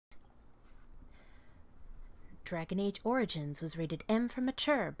Dragon Age Origins was rated M for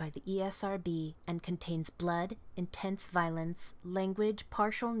mature by the ESRB and contains blood, intense violence, language,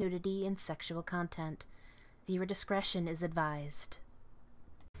 partial nudity, and sexual content. Viewer discretion is advised.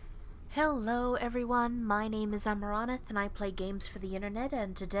 Hello everyone, my name is Amaronith and I play games for the internet,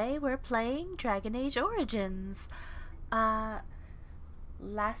 and today we're playing Dragon Age Origins.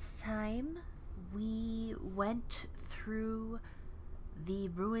 Last time we went through the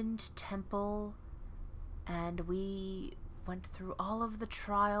ruined temple and we went through all of the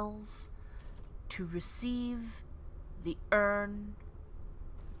trials to receive the urn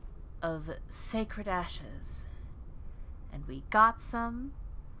of sacred ashes, and we got some,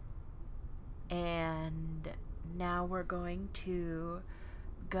 and now we're going to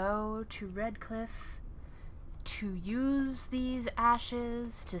go to Redcliffe to use these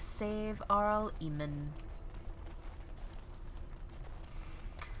ashes to save Arl Eamon.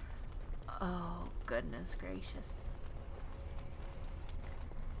 Oh, goodness gracious.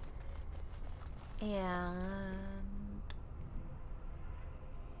 And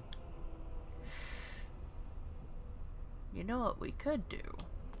you know what we could do?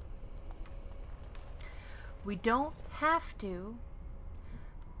 We don't have to,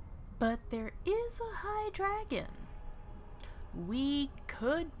 but there is a high dragon. We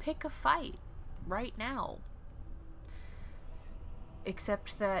could pick a fight right now.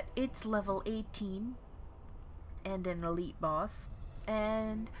 Except that it's level 18 and an elite boss,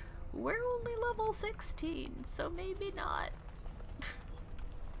 and we're only level 16, so maybe not.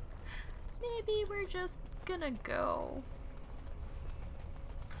 Maybe we're just gonna go.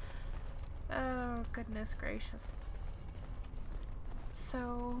 Oh, goodness gracious.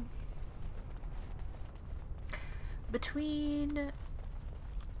 So, between,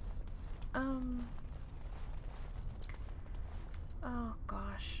 oh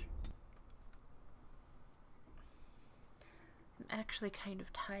gosh. I'm actually kind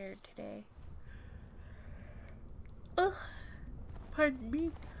of tired today. Ugh, pardon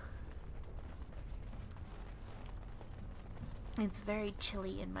me. It's very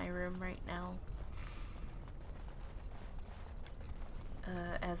chilly in my room right now.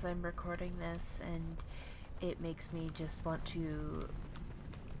 As I'm recording this, and it makes me just want to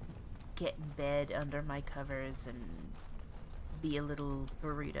get in bed under my covers and be a little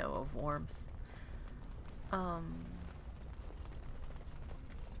burrito of warmth. Oh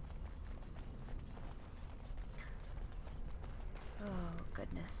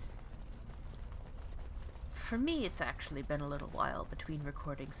goodness. For me, it's actually been a little while between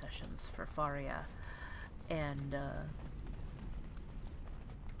recording sessions for Farria, and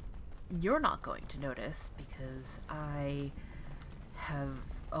you're not going to notice because I have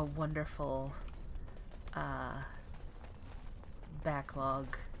a wonderful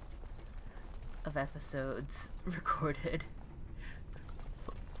backlog of episodes recorded,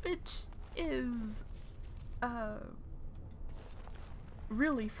 which is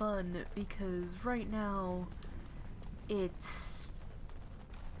really fun because right now it's,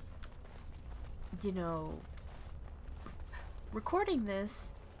 you know, recording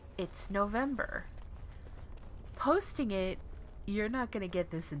this, it's November. Posting it, you're not gonna get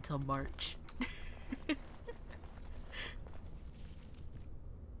this until March.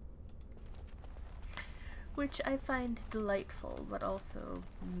 Which I find delightful, but also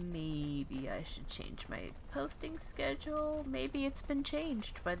maybe I should change my posting schedule. Maybe it's been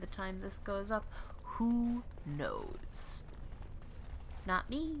changed by the time this goes up. Who knows? Not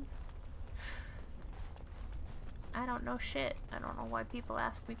me. I don't know shit. I don't know why people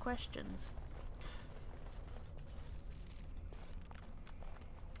ask me questions.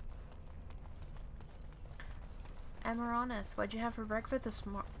 Amaronith, what'd you have for breakfast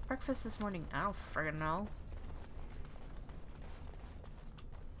this morning? I don't friggin' know.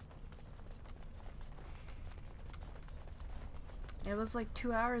 It was like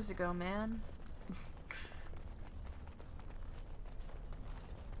 2 hours ago, man.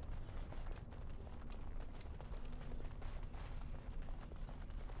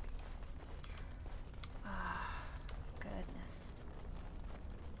 Goodness.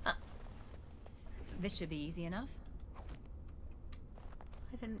 This should be easy enough.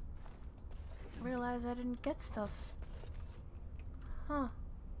 I didn't realize I didn't get stuff. Huh.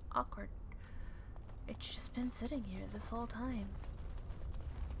 Awkward. It's just been sitting here this whole time.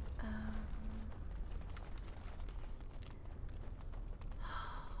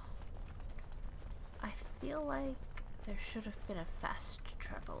 I feel like there should have been a fast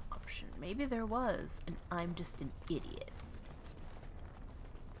travel option. Maybe there was, and I'm just an idiot.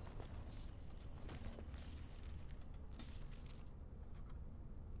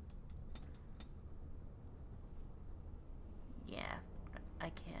 yeah, I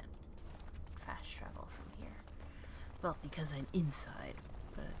can't fast travel from here. Well, because I'm inside,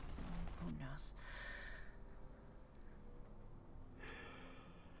 but who knows.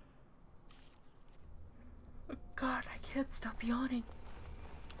 Oh God, I can't stop yawning.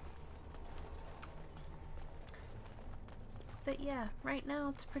 But yeah, right now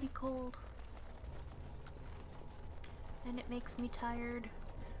it's pretty cold. And it makes me tired.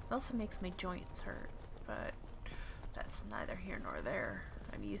 It also makes my joints hurt, but that's neither here nor there.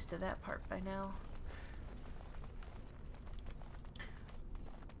 I'm used to that part by now.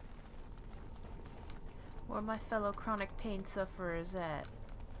 Where my fellow chronic pain sufferers at?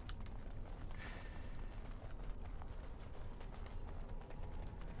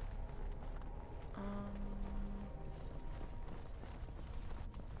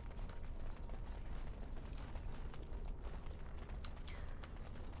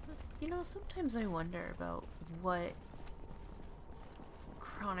 You know, sometimes I wonder about what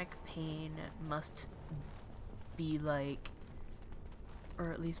chronic pain must be like,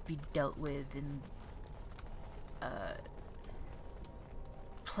 or at least be dealt with in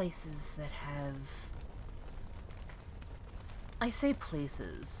places that have... I say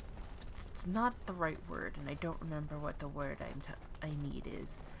places, but it's not the right word, and I don't remember what the word I need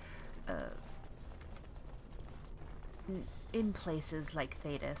is. In places like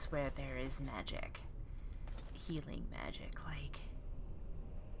Thedas where there is magic. Healing magic, like...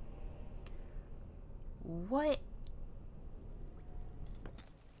 What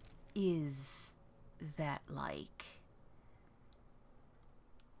is that like?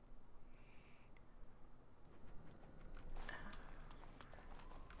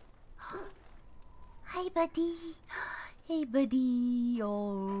 Hi, buddy. Hey, buddy.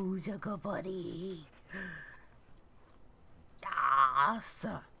 Oh, Zucker buddy. Yes.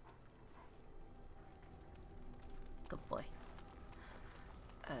 Good boy.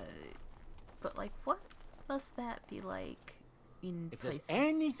 But like, what must that be like in If places? there's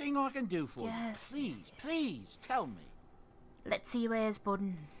anything I can do for you, Yes, please, yes, yes. please tell me. Let's see where's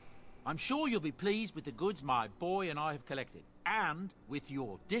Budden. I'm sure you'll be pleased with the goods my boy and I have collected, and with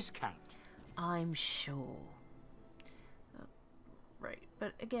your discount. I'm sure. Right,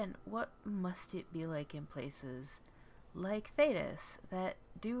 but again, what must it be like in places like Thedas that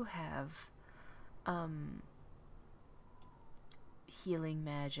do have healing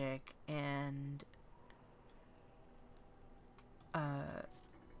magic and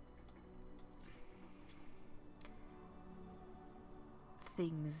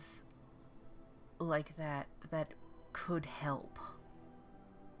things like that that could help?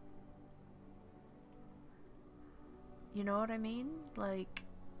 You know what I mean? Like...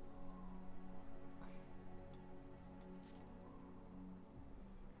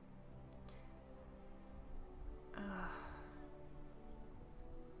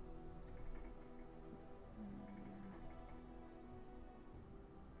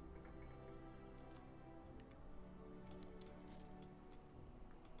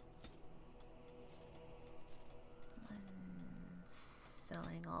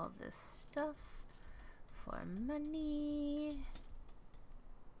 selling all of this stuff for money.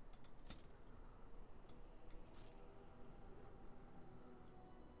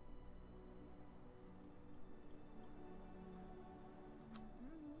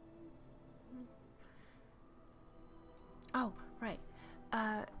 Oh, right.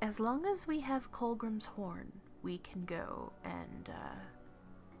 As long as we have Colgrim's horn, we can go and,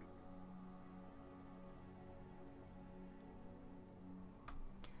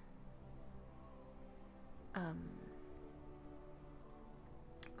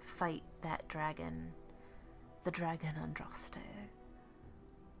 fight that dragon, the dragon Andraste,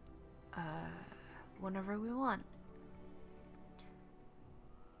 whenever we want.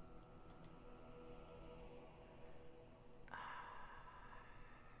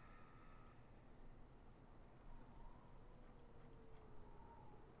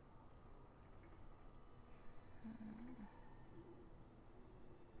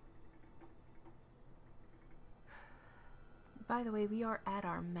 By the way, we are at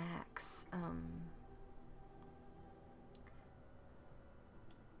our max,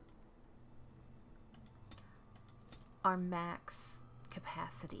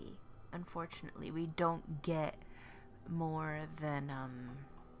 capacity. Unfortunately, we don't get more than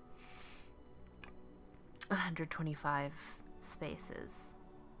 125 spaces.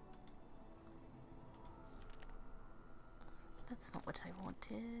 That's not what I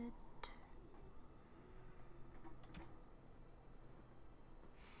wanted.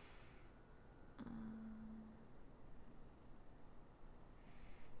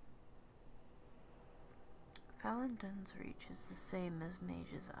 Paladin's Reach is the same as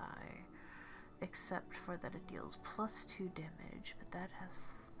Mage's Eye, except for that it deals +2 damage, but that has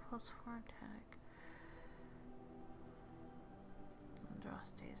 +4 attack.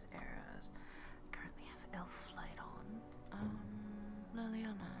 Andraste's arrows. I currently have Elf Light on.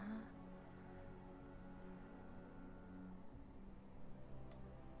 Liliana.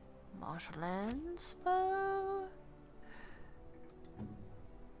 Martial Ends bow.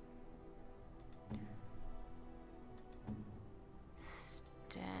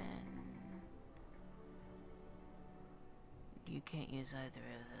 You can't use either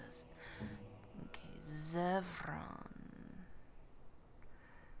of those. Okay, Zevron.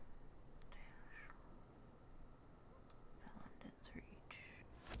 Paladin's Reach.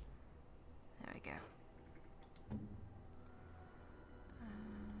 There we go.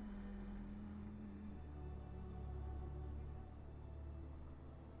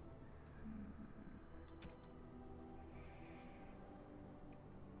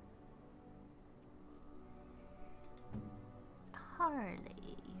 Harley.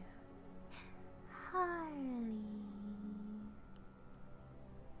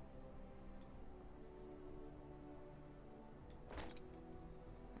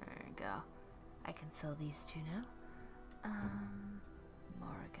 There we go. I can sell these two now.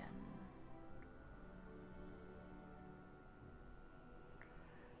 Morgan.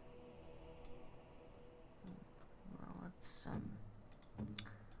 Well, let's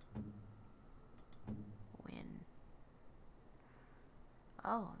win.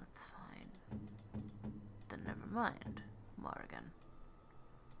 Oh, that's fine. Then never mind, Morgan.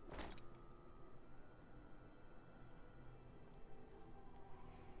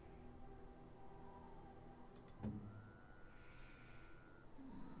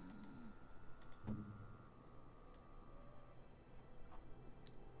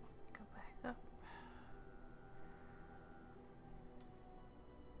 Go back up.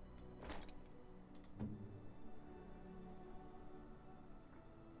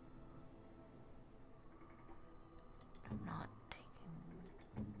 I'm not taking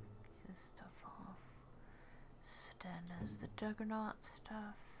his stuff off. Sten has the Juggernaut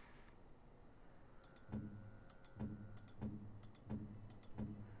stuff.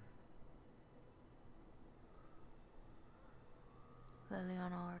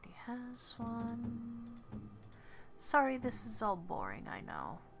 Liliana already has one. Sorry, this is all boring, I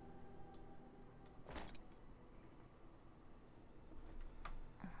know.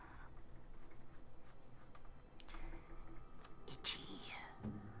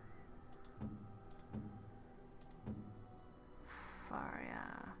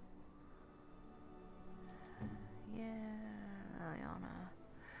 Farria. Yeah, Liliana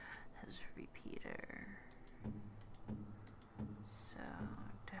has repeater. So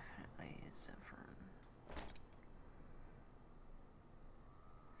definitely Zevran.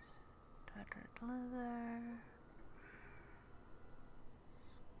 Studded leather.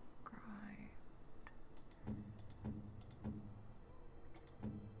 Scribe.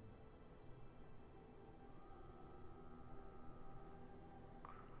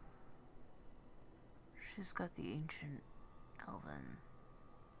 She's got the ancient elven.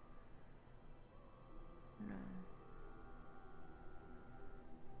 No.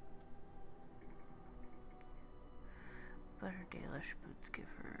 But her Dalish boots give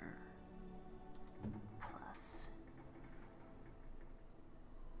her plus.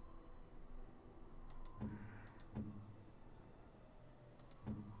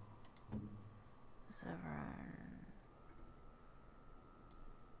 Zevran.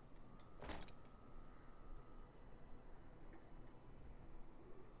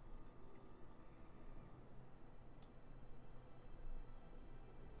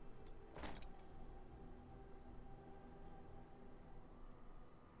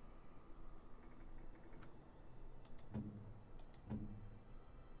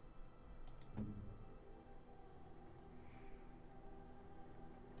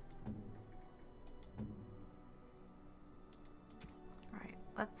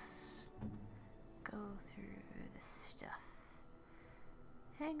 Let's go through this stuff.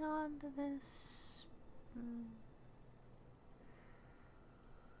 Hang on to this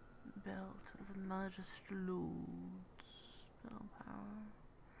belt of the Majesty Lords. Spell power.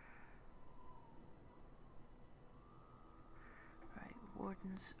 Right,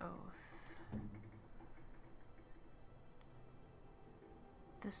 Warden's Oath.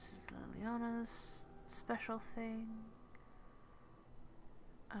 This is Liliana's special thing.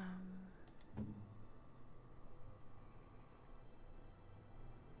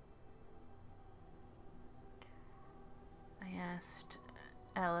 I asked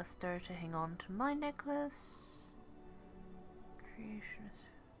Alastair to hang on to my necklace. Creationist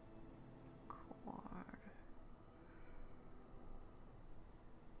Cord.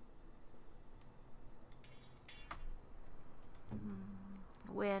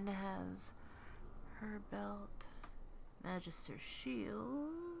 Wynn has her belt, Magister's shield.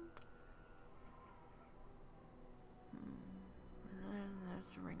 And then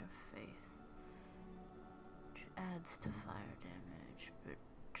there's the Ring of Faith, which adds to fire damage, but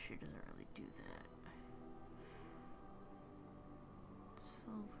she doesn't really do that.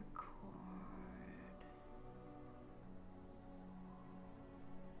 Silver cord.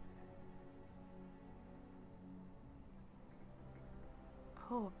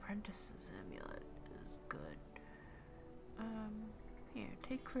 Oh, Apprentice's amulet is good. Here,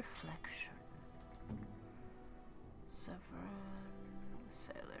 take reflection. Severin,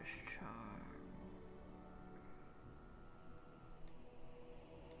 Sailor's Charm.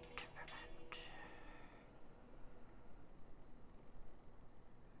 Temperament.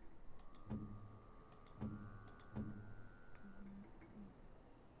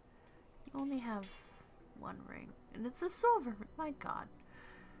 You only have one ring, and it's a silver ring. My God.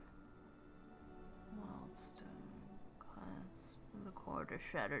 Wildstone, clasp, the cord of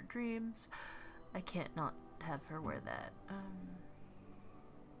shattered dreams. I can't not have her wear that.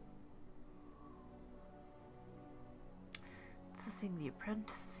 It's the thing, the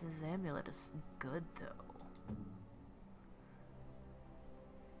Apprentice's amulet is good though.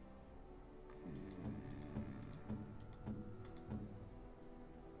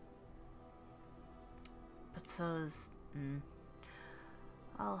 But so is...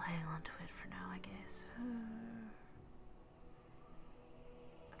 I'll hang on to it for now, I guess.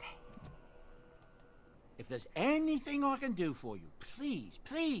 Okay. If there's anything I can do for you, please,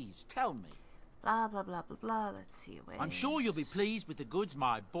 please tell me. Blah, blah, blah, blah, blah. Let's see your ways. I'm sure you'll be pleased with the goods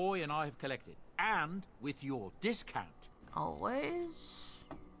my boy and I have collected. And with your discount. Always.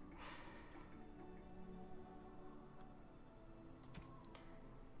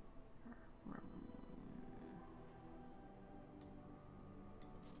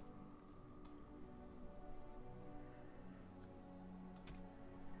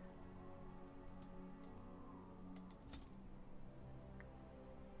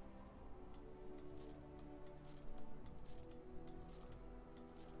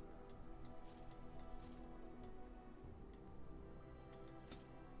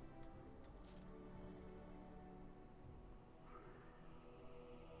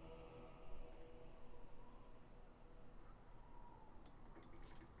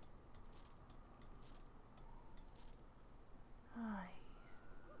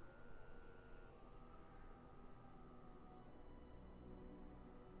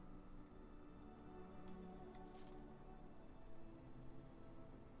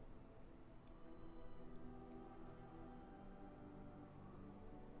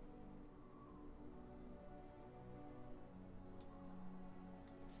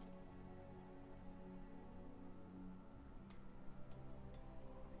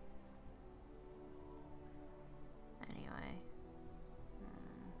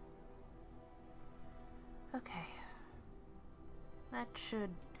 Okay. That should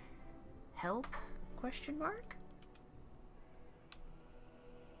help? Question mark?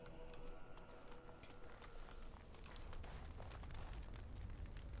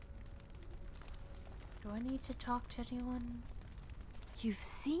 Do I need to talk to anyone? You've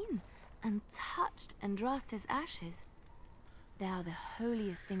seen and touched Andraste's ashes. They are the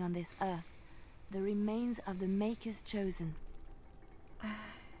holiest thing on this earth, the remains of the Maker's chosen.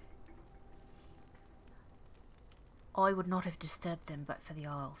 I would not have disturbed them but for the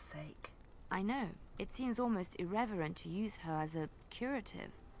Arl's sake. I know. It seems almost irreverent to use her as a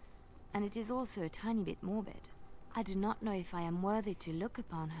curative. And it is also a tiny bit morbid. I do not know if I am worthy to look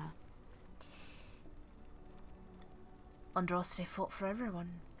upon her. Andraste fought for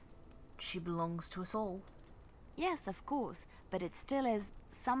everyone. She belongs to us all. Yes, of course, but it still is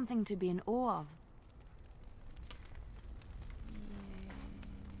something to be in awe of.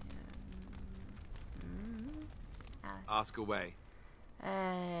 Ask away.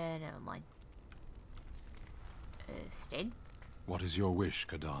 Never mind. Stead? What is your wish,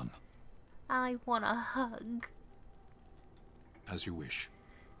 Kadan? I want a hug. As you wish.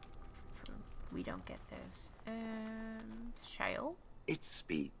 We don't get those. Shale? It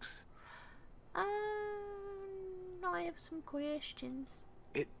speaks. I have some questions.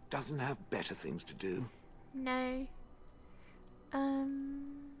 It doesn't have better things to do. No.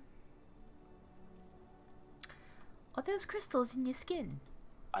 Are those crystals in your skin?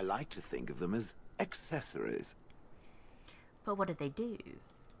 I like to think of them as accessories. But what do they do?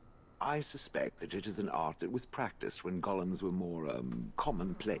 I suspect that it is an art that was practiced when golems were more,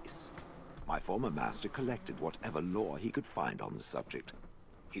 commonplace. My former master collected whatever lore he could find on the subject.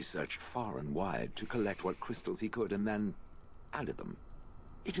 He searched far and wide to collect what crystals he could and then added them.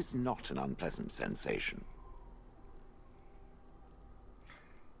 It is not an unpleasant sensation.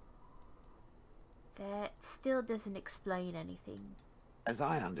 That still doesn't explain anything. As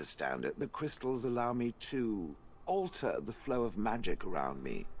I understand it, the crystals allow me to alter the flow of magic around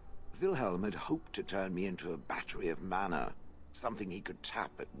me. Wilhelm had hoped to turn me into a battery of mana, something he could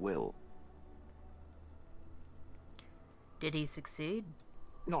tap at will. Did he succeed?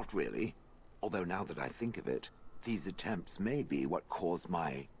 Not really, although now that I think of it, these attempts may be what caused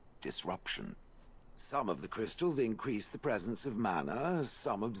my disruption. Some of the crystals increase the presence of mana,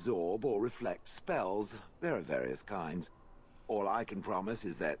 some absorb or reflect spells. There are various kinds. All I can promise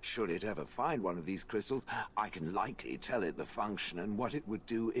is that should it ever find one of these crystals, I can likely tell it the function and what it would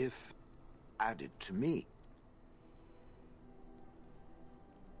do if added to me.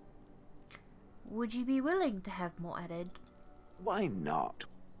 Would you be willing to have more added? Why not?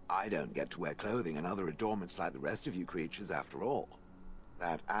 I don't get to wear clothing and other adornments like the rest of you creatures after all.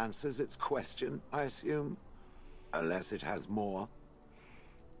 That answers its question, I assume? Unless it has more.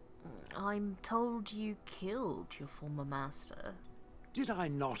 I'm told you killed your former master. Did I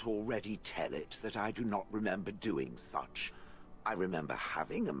not already tell it that I do not remember doing such? I remember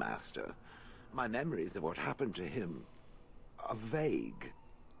having a master. My memories of what happened to him are vague.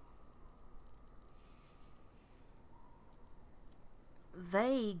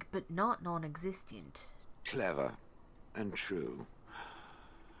 Vague, but not non-existent. Clever and true.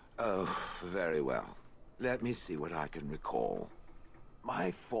 Oh, very well. Let me see what I can recall.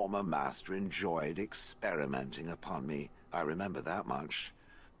 My former master enjoyed experimenting upon me. I remember that much.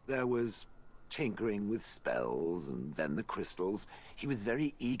 There was tinkering with spells, and then the crystals. He was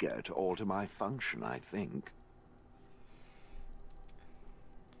very eager to alter my function, I think.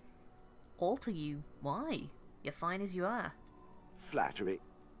 Alter you? Why? You're fine as you are. Flattery,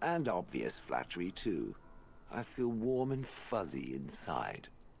 and obvious flattery too. I feel warm and fuzzy inside.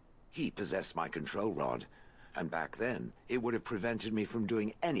 He possessed my control rod, and back then, it would have prevented me from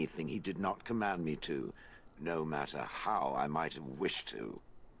doing anything he did not command me to, no matter how I might have wished to.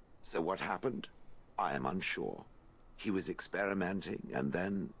 So what happened? I am unsure. He was experimenting, and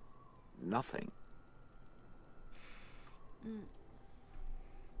then nothing.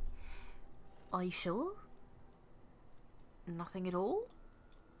 Are you sure? Nothing at all?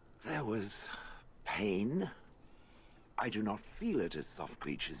 There was pain. I do not feel it as soft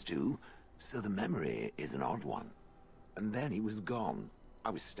creatures do, so the memory is an odd one. And then he was gone. I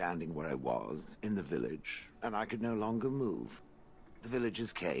was standing where I was, in the village, and I could no longer move. The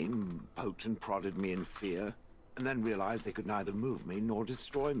villagers came, poked and prodded me in fear, and then realized they could neither move me nor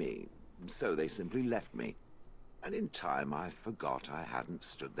destroy me, so they simply left me. And in time I forgot I hadn't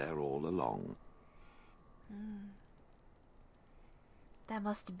stood there all along. That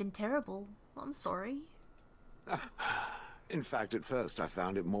must have been terrible. I'm sorry. In fact, at first I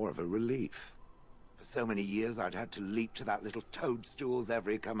found it more of a relief. For so many years I'd had to leap to that little toadstool's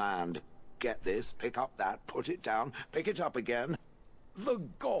every command. Get this, pick up that, put it down, pick it up again. The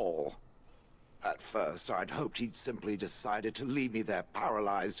gall! At first I'd hoped he'd simply decided to leave me there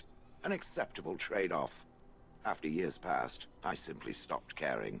paralyzed. An acceptable trade-off. After years passed, I simply stopped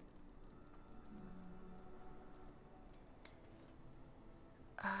caring.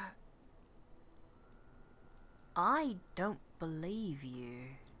 I don't believe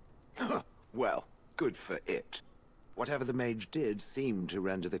you. Well, good for it. Whatever the mage did seemed to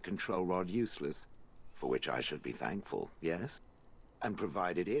render the control rod useless, for which I should be thankful, yes? And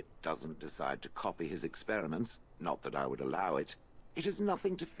provided it doesn't decide to copy his experiments, not that I would allow it, it is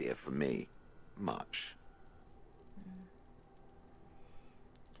nothing to fear from me. Much.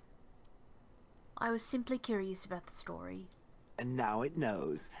 I was simply curious about the story. And now it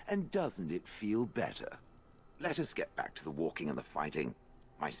knows, and doesn't it feel better? Let us get back to the walking and the fighting.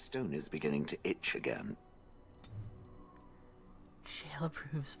 My stone is beginning to itch again. Shale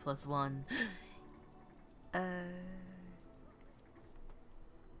approves +1. Alright.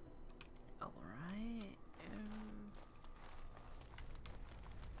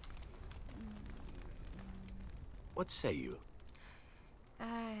 What say you?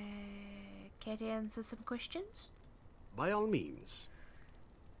 Care to answer some questions? By all means.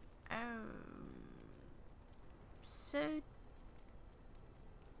 So,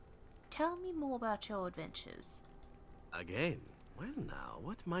 tell me more about your adventures. Again? Well now,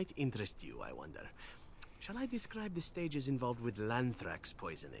 what might interest you, I wonder? Shall I describe the stages involved with Lanthrax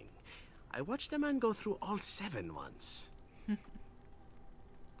poisoning? I watched a man go through all 7 once.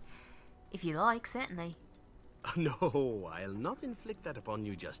 If you like, certainly. No, I'll not inflict that upon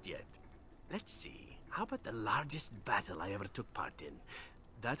you just yet. Let's see. How about the largest battle I ever took part in?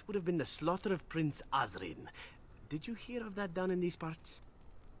 That would have been the slaughter of Prince Osrin. Did you hear of that down in these parts?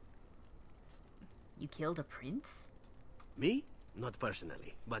 You killed a prince? Me? Not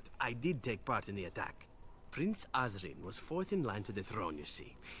personally, but I did take part in the attack. Prince Osrin was fourth in line to the throne, you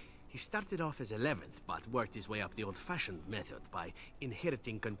see. He started off as 11th, but worked his way up the old-fashioned method by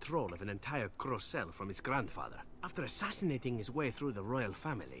inheriting control of an entire Crocel from his grandfather. After assassinating his way through the royal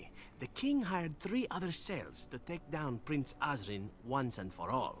family, the king hired 3 other cells to take down Prince Osrin once and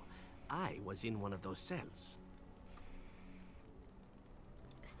for all. I was in one of those cells.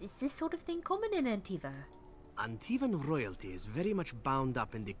 Is this sort of thing common in Antiva? Antivan royalty is very much bound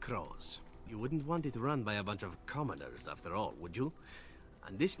up in the crows. You wouldn't want it run by a bunch of commoners, after all, would you?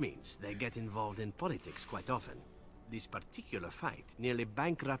 And this means they get involved in politics quite often. This particular fight nearly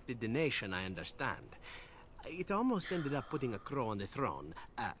bankrupted the nation, I understand. It almost ended up putting a crow on the throne,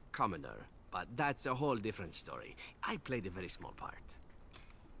 a commoner. But that's a whole different story. I played a very small part.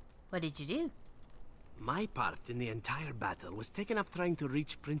 What did you do? My part in the entire battle was taken up trying to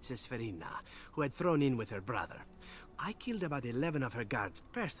reach Princess Farria, who had thrown in with her brother. I killed about 11 of her guards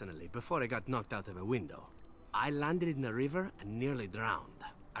personally before I got knocked out of a window. I landed in a river and nearly drowned.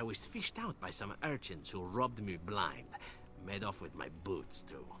 I was fished out by some urchins who robbed me blind. Made off with my boots,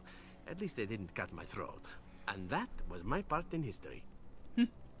 too. At least they didn't cut my throat. And that was my part in history.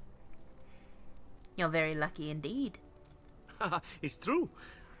 You're very lucky indeed. It's true.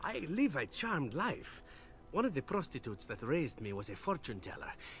 I live a charmed life. One of the prostitutes that raised me was a fortune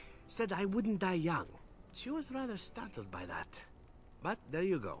teller. Said I wouldn't die young. She was rather startled by that. But there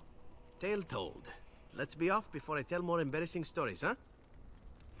you go. Tale told. Let's be off before I tell more embarrassing stories, huh?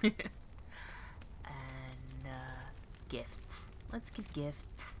 And, gifts. Let's give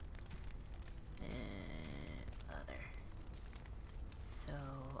gifts. Other. So,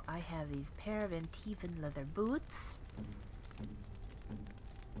 I have these pair of Antivan leather boots.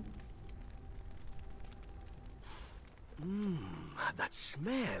 That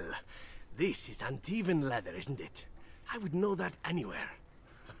smell. This is Antivan leather, isn't it? I would know that anywhere.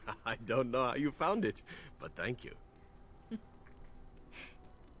 I don't know how you found it, but thank you.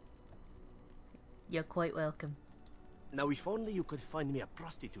 You're quite welcome. Now, if only you could find me a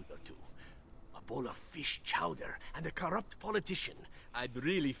prostitute or two, a bowl of fish chowder, and a corrupt politician, I'd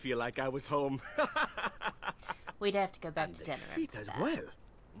really feel like I was home. We'd have to go back And to the Denerim feet for as that. well.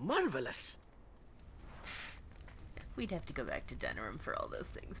 Marvelous. We'd have to go back to Denerim for all those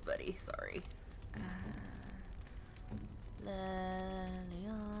things, buddy. Sorry.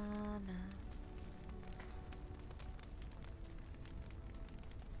 Leliana.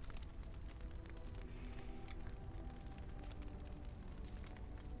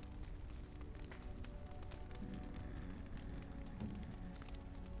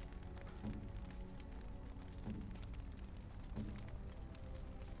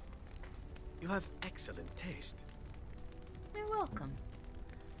 You have excellent taste. You're welcome.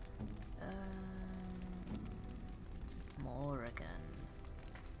 Morrigan.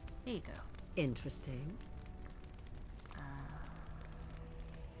 Here you go. Interesting.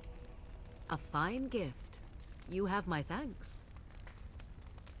 A fine gift. You have my thanks.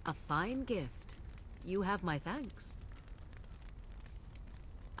 A fine gift. You have my thanks.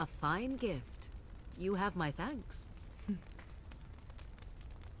 A fine gift. You have my thanks.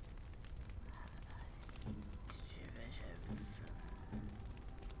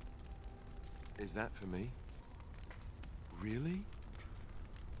 Is that for me? Really?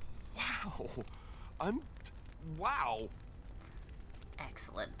 Wow! Wow!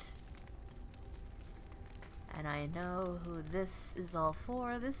 Excellent. And I know who this is all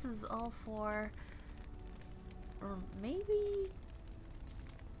for. This is all for... Or maybe...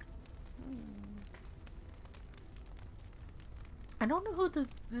 I don't know who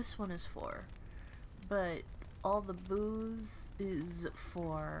this one is for. But all the booze is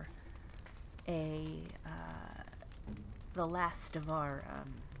for the last of our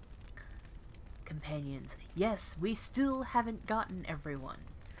companions. Yes, we still haven't gotten everyone.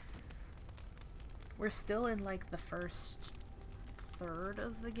 We're still in like the first third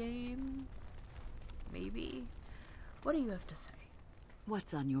of the game, maybe. What do you have to say?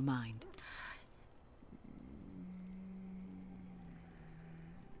 What's on your mind?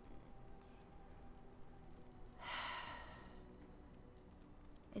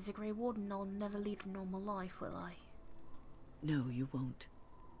 As a Grey Warden, I'll never lead a normal life, will I? No, you won't.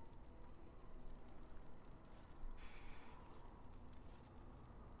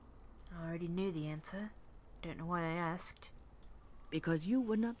 I already knew the answer. Don't know why I asked. because you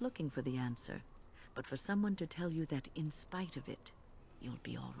were not looking for the answer, but for someone to tell you that in spite of it, you'll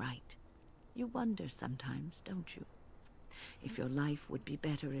be all right. You wonder sometimes, don't you? If your life would be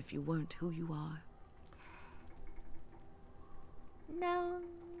better if you weren't who you are. No.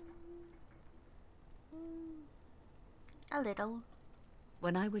 A little.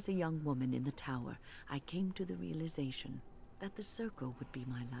 When I was a young woman in the tower, I came to the realization that the circle would be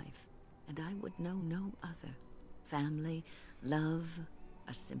my life, and I would know no other. Family, love,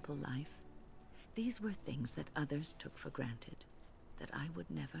 a simple life. These were things that others took for granted, that I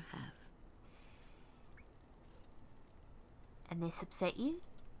would never have. And this upset you?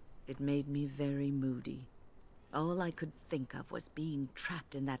 It made me very moody. All I could think of was being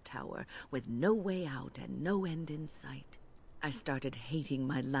trapped in that tower with no way out and no end in sight. I started hating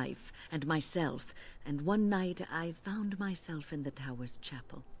my life and myself, and one night I found myself in the tower's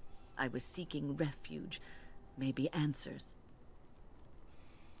chapel. I was seeking refuge, maybe answers.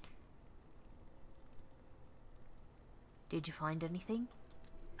 Did you find anything?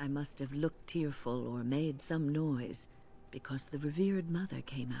 I must have looked tearful or made some noise, because the revered mother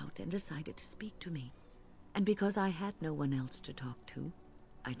came out and decided to speak to me. And because I had no one else to talk to,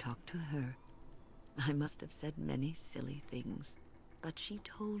 I talked to her. I must have said many silly things, but she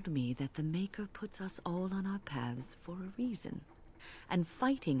told me that the Maker puts us all on our paths for a reason, and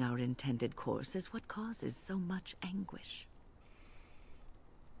fighting our intended course is what causes so much anguish.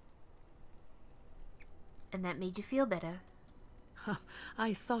 And that made you feel better?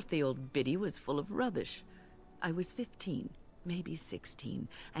 I thought the old biddy was full of rubbish. I was 15, maybe 16,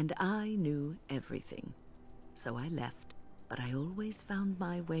 and I knew everything. So I left, but I always found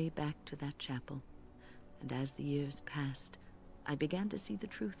my way back to that chapel. And as the years passed, I began to see the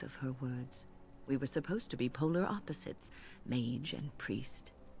truth of her words. We were supposed to be polar opposites, mage and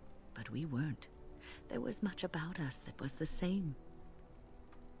priest. But we weren't. There was much about us that was the same.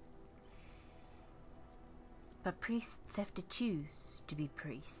 But priests have to choose to be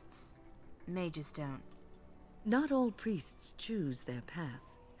priests. Mages don't. Not all priests choose their path.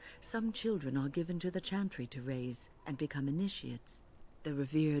 Some children are given to the chantry to raise and become initiates. The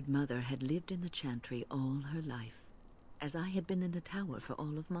revered mother had lived in the chantry all her life, as I had been in the tower for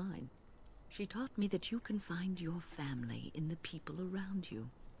all of mine. She taught me that you can find your family in the people around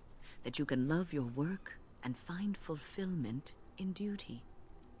you, that you can love your work and find fulfillment in duty.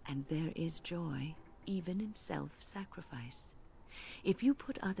 And there is joy even in self-sacrifice. If you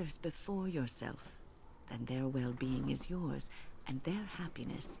put others before yourself, then their well-being is yours, and their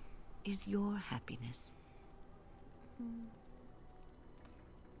happiness is your happiness.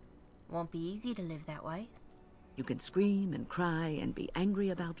 Won't be easy to live that way. You can scream and cry and be angry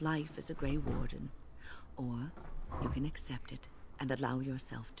about life as a Grey Warden, or you can accept it and allow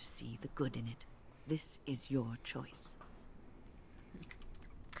yourself to see the good in it. This is your choice.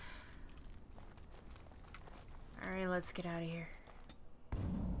 Alright, let's get out of here.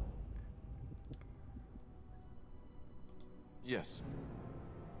 Yes.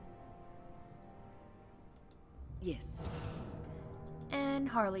 Yes. And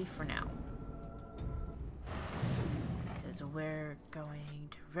Harley for now. Because we're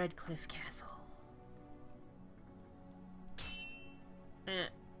going to Redcliffe Castle.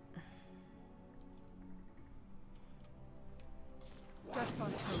 Watch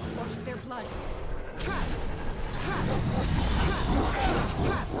their blood. Trap! Trap! Trap!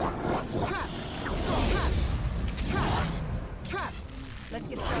 Trap! Trap! Trap! Trap! Trap! Let's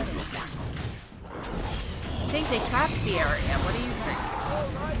get started. I think they trapped the area. What do you think?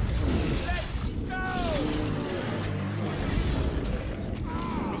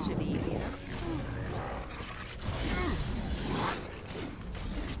 This should be easy enough.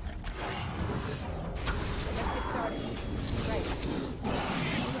 Let's get started. Right.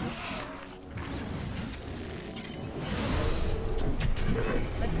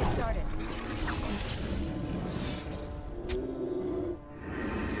 Let's get started.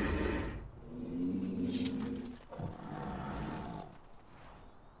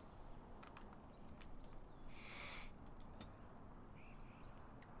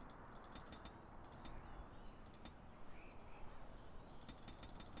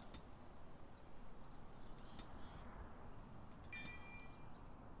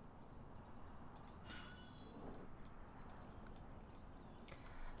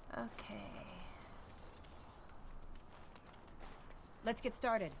 Okay. Let's get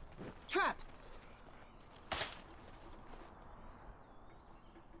started. Trap!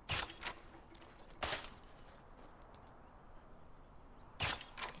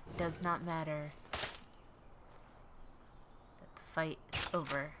 Does not matter that the fight is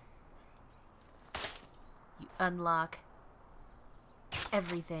over. You unlock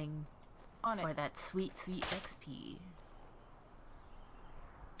everything On for it. that sweet, sweet XP.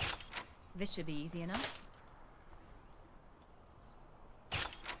 This should be easy enough.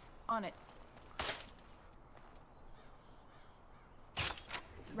 On it.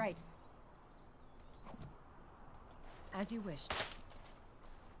 Right. As you wished.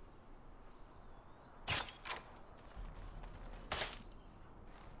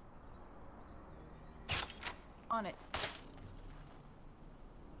 On it.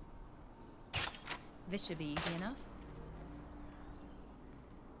 This should be easy enough.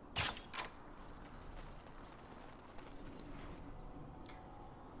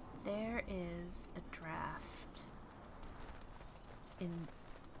 There is a draft in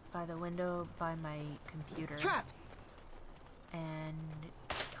by the window by my computer. Trap! And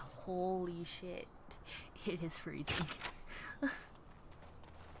holy shit, it is freezing. Oh,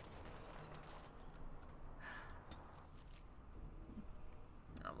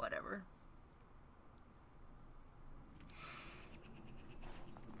 whatever.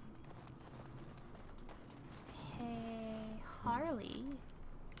 Hey, Harley.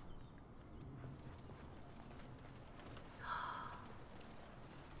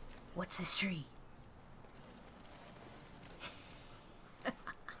 What's this tree?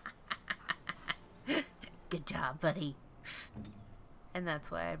 Good job, buddy. And that's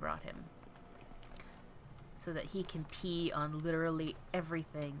why I brought him. So that he can pee on literally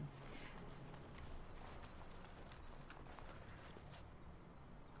everything.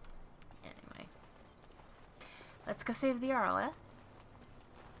 Anyway. Let's go save the Arl, eh?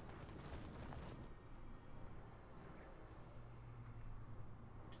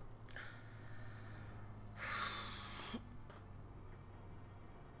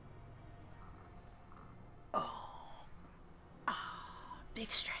 Big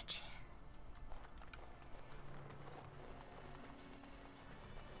stretch.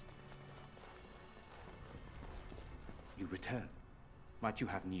 You return. Might you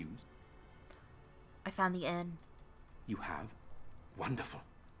have news? I found the inn. You have? Wonderful.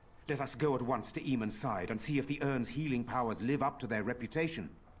 Let us go at once to Eamon's side and see if the urn's healing powers live up to their reputation.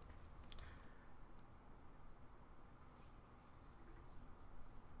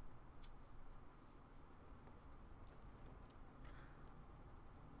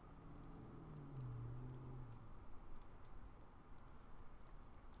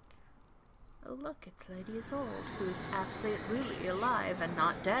 Oh look, it's Lady Isolde, who's absolutely alive and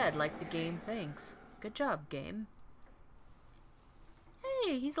not dead like the game thinks. Good job, game.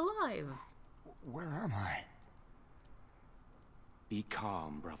 Hey, he's alive! Where am I? Be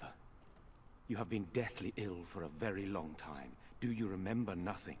calm, brother. You have been deathly ill for a very long time. Do you remember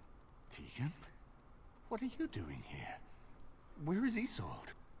nothing? Tegan? What are you doing here? Where is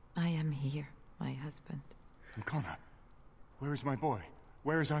Isolde? I am here, my husband. And Connor? Where is my boy?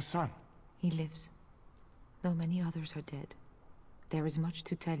 Where is our son? He lives, though many others are dead. There is much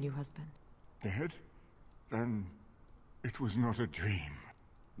to tell you, husband. Dead? Then it was not a dream.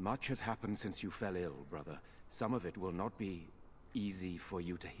 Much has happened since you fell ill, brother. Some of it will not be easy for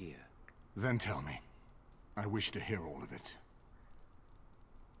you to hear. Then tell me. I wish to hear all of it.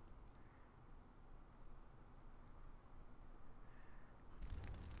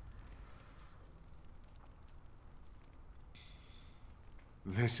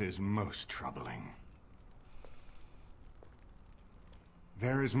 This is most troubling.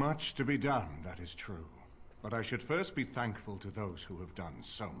 There is much to be done, that is true. But I should first be thankful to those who have done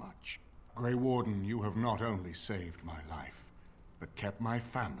so much. Grey Warden, you have not only saved my life, but kept my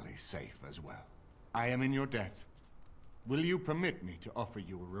family safe as well. I am in your debt. Will you permit me to offer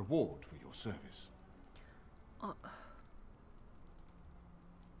you a reward for your service?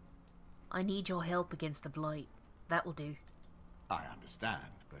 I need your help against the Blight. That will do. I understand,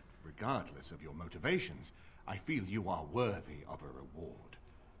 but regardless of your motivations, I feel you are worthy of a reward.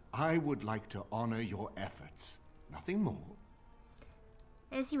 I would like to honor your efforts. Nothing more.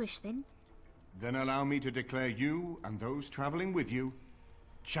 As you wish, then. Then allow me to declare you and those traveling with you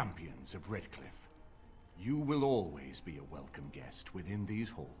champions of Redcliffe. You will always be a welcome guest within these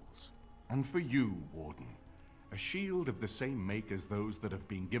halls. And for you, Warden, a shield of the same make as those that have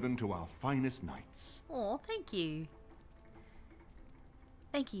been given to our finest knights. Oh, thank you.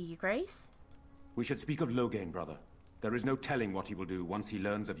 Thank you, Your Grace. We should speak of Loghain, brother. There is no telling what he will do once he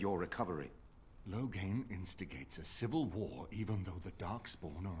learns of your recovery. Loghain instigates a civil war even though the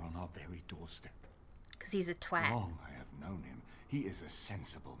Darkspawn are on our very doorstep. Because he's a twat. Long I have known him. He is a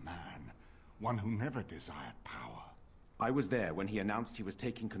sensible man. One who never desired power. I was there when he announced he was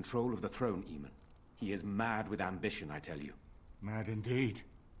taking control of the throne, Eamon. He is mad with ambition, I tell you. Mad indeed.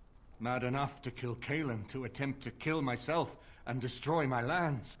 Mad enough to kill Kaelin, to attempt to kill myself and destroy my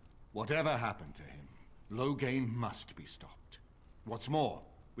lands. Whatever happened to him, Loghain must be stopped. What's more,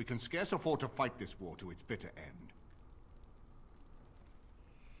 we can scarce afford to fight this war to its bitter end.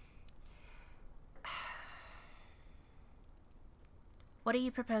 What are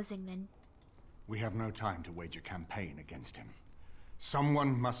you proposing, then? We have no time to wage a campaign against him.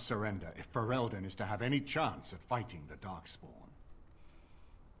 Someone must surrender if Ferelden is to have any chance at fighting the Darkspawn.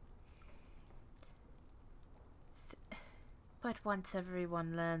 But once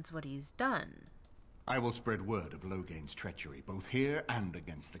everyone learns what he's done... I will spread word of Loghain's treachery, both here and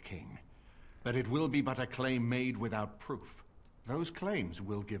against the king. But it will be but a claim made without proof. Those claims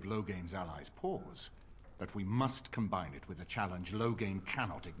will give Loghain's allies pause, but we must combine it with a challenge Loghain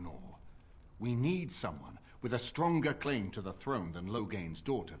cannot ignore. We need someone with a stronger claim to the throne than Loghain's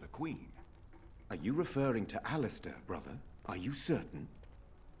daughter, the Queen. Are you referring to Alastair, brother? Are you certain?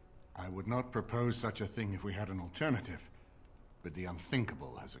 I would not propose such a thing if we had an alternative, but the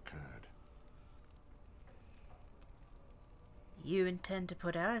unthinkable has occurred. You intend to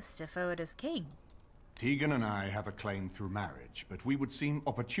put Alastair forward as king? Tegan and I have a claim through marriage, but we would seem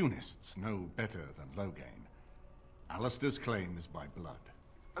opportunists no better than Loghain. Alastair's claim is by blood.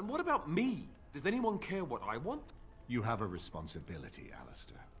 And what about me? Does anyone care what I want? You have a responsibility,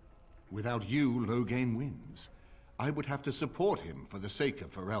 Alastair. Without you, Loghain wins. I would have to support him for the sake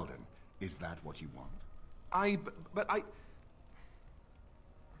of Ferelden. Is that what you want? But I...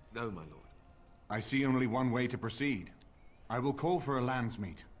 No, my lord. I see only one way to proceed. I will call for a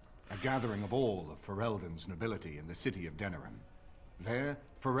landsmeet, a gathering of all of Ferelden's nobility in the city of Denerim. There,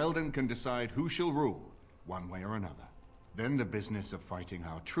 Ferelden can decide who shall rule, one way or another. Then the business of fighting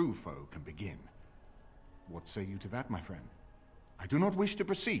our true foe can begin. What say you to that, my friend? I do not wish to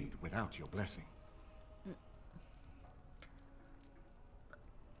proceed without your blessing.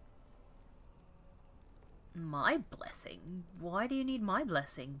 My blessing? Why do you need my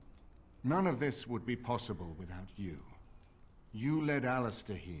blessing? None of this would be possible without you. You led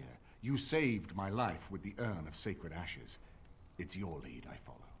Alastair here. You saved my life with the urn of sacred ashes. It's your lead I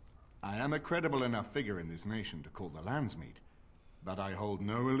follow. I am a credible enough figure in this nation to call the landsmeet, but I hold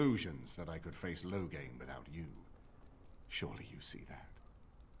no illusions that I could face Loghain without you. Surely you see that.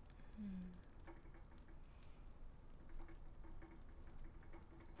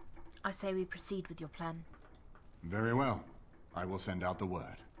 I say we proceed with your plan. Very well. I will send out the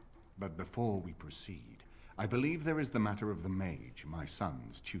word. But before we proceed, I believe there is the matter of the mage, my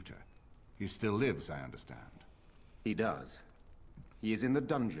son's tutor. He still lives, I understand. He does. He is in the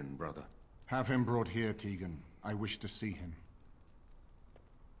dungeon, brother. Have him brought here, Tegan. I wish to see him.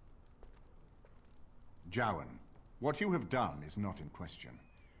 Jowan, what you have done is not in question.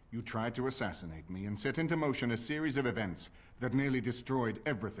 You tried to assassinate me and set into motion a series of events that nearly destroyed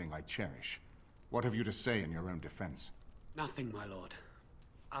everything I cherish. What have you to say in your own defense? Nothing, my lord.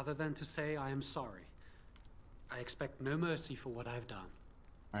 Other than to say I am sorry. I expect no mercy for what I've done.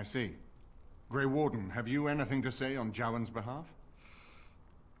 I see. Grey Warden, have you anything to say on Jowan's behalf?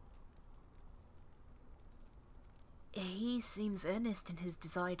 He seems earnest in his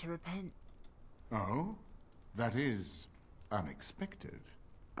desire to repent. Oh? That is unexpected.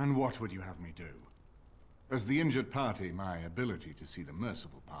 And what would you have me do? As the injured party, my ability to see the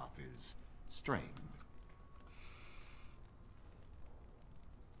merciful path is strained.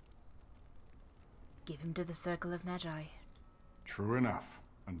 Give him to the Circle of Magi. True enough,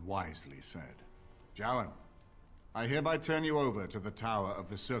 and wisely said. Jowan, I hereby turn you over to the Tower of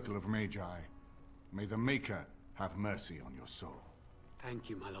the Circle of Magi. May the Maker have mercy on your soul. Thank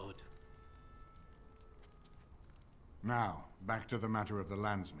you, my lord. Now, back to the matter of the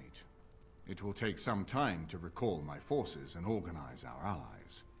landsmeet. It will take some time to recall my forces and organize our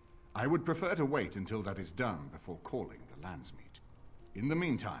allies. I would prefer to wait until that is done before calling the landsmeet. In the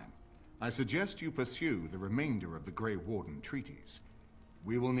meantime, I suggest you pursue the remainder of the Grey Warden treaties.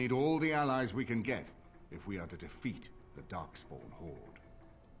 We will need all the allies we can get if we are to defeat the Darkspawn horde.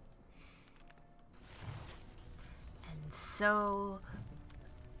 And so...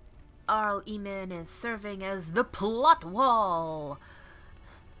 Arl Eamon is serving as the plot wall.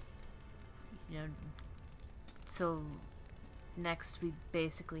 You know, so next we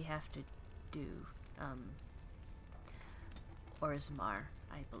basically have to do Orzammar,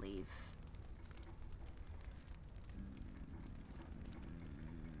 I believe.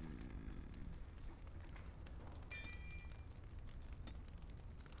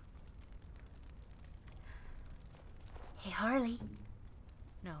 Hey, Harley.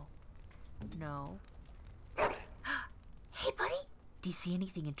 No. No. Hey, buddy! Do you see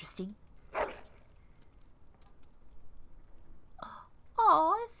anything interesting?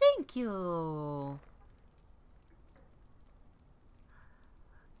 Oh, thank Thank you.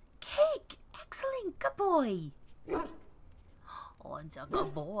 Cake! Excellent! Good boy! Oh, it's a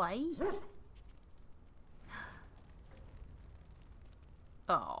good boy.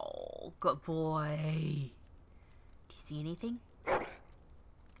 Oh, good boy. Do you see anything?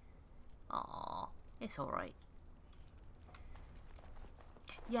 Aw, it's alright.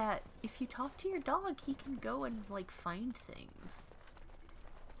 Yeah, if you talk to your dog, he can go and, like, find things.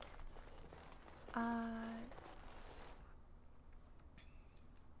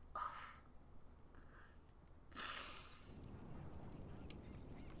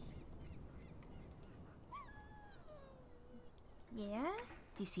 Yeah?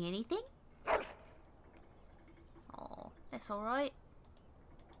 Do you see anything? Oh, that's alright.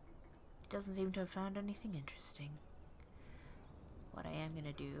 He doesn't seem to have found anything interesting. What I am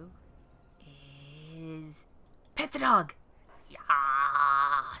gonna do is pet the dog!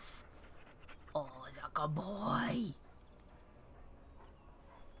 Yes! Oh, it's a good boy!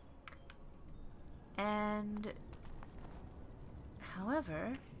 And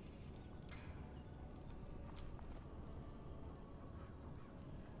however,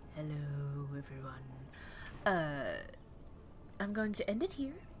 hello everyone. I'm going to end it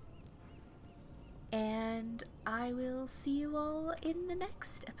here. And I will see you all in the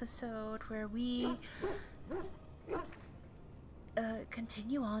next episode where we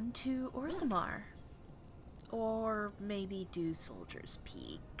continue on to Orzammar. Or maybe do Soldier's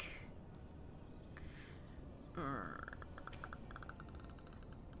Peak.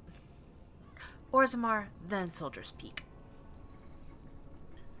 Orzammar, then Soldier's Peak.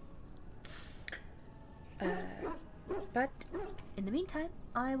 But in the meantime,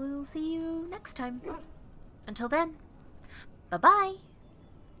 I will see you next time. Until then, bye-bye!